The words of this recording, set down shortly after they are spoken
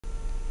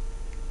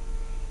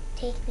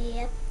Take me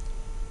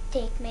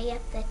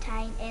up the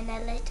Tyne in a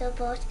little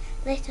boat,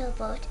 little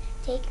boat.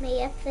 Take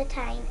me up the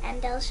Tyne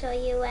and I'll show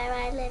you where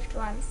I lived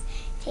once.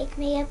 Take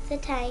me up the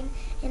Tyne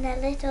in a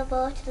little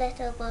boat,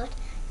 little boat.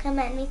 Come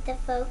and meet the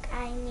folk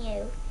I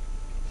knew.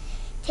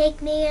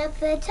 Take me up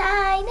the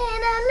Tyne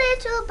in a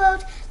little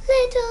boat,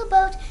 little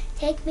boat.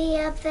 Take me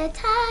up the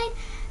Tyne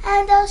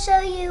and I'll show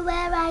you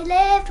where I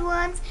lived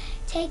once.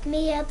 Take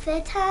me up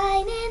the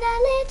Tyne in a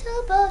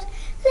little boat,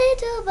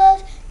 little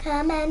boat.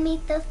 Come and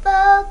meet the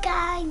folk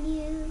I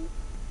knew.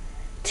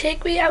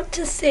 Take me out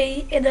to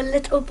sea in a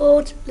little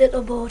boat,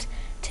 little boat.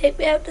 Take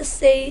me out to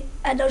sea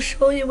and I'll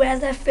show you where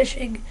they're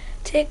fishing.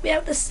 Take me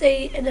out to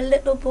sea in a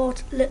little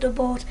boat,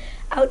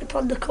 out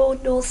upon the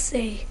cold North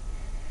Sea.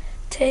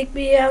 Take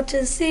me out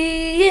to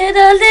sea in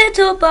a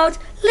little boat,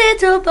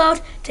 little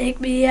boat.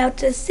 Take me out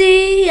to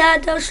sea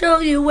and I'll show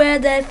you where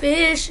they're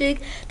fishing.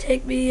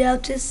 Take me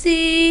out to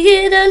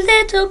sea in a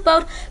little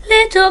boat,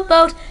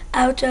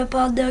 out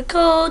upon the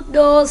cold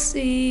North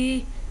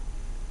Sea.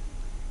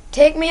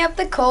 Take me up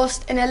the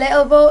coast in a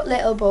little boat,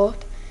 little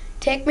boat.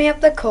 Take me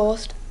up the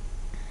coast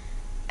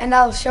and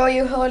I'll show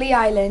you Holy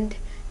Island.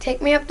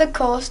 Take me up the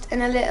coast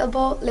in a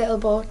little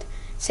boat.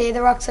 See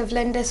the rocks of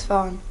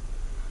Lindisfarne.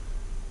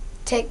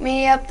 Take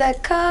me up the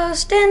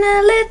coast in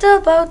a little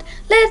boat,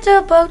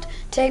 little boat.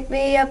 Take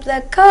me up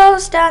the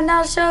coast and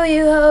I'll show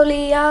you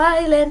Holy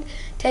Island.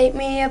 Take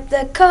me up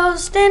the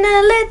coast in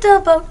a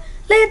little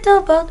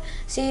boat.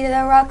 See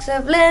the rocks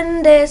of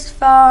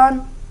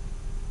Lindisfarne.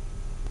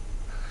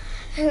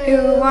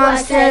 Who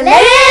wants to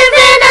live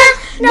in a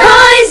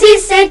noisy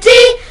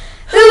city?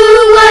 Who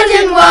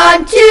wouldn't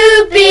want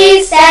to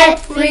be set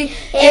free?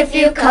 If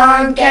you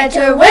can't get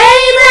away,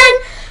 then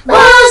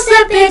what's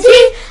the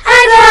pity?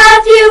 I'd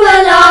have you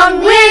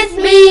along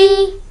with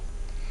me.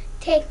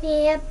 Take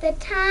me up the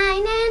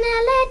Tyne in a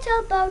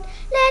little boat,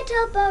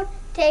 little boat.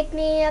 Take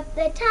me up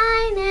the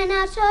Tyne and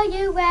I'll show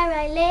you where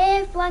I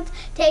lived once.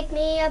 Take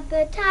me up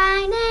the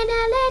Tyne in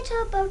a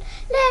little boat,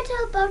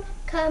 little boat.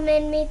 Come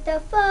and meet the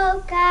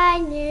folk I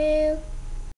knew.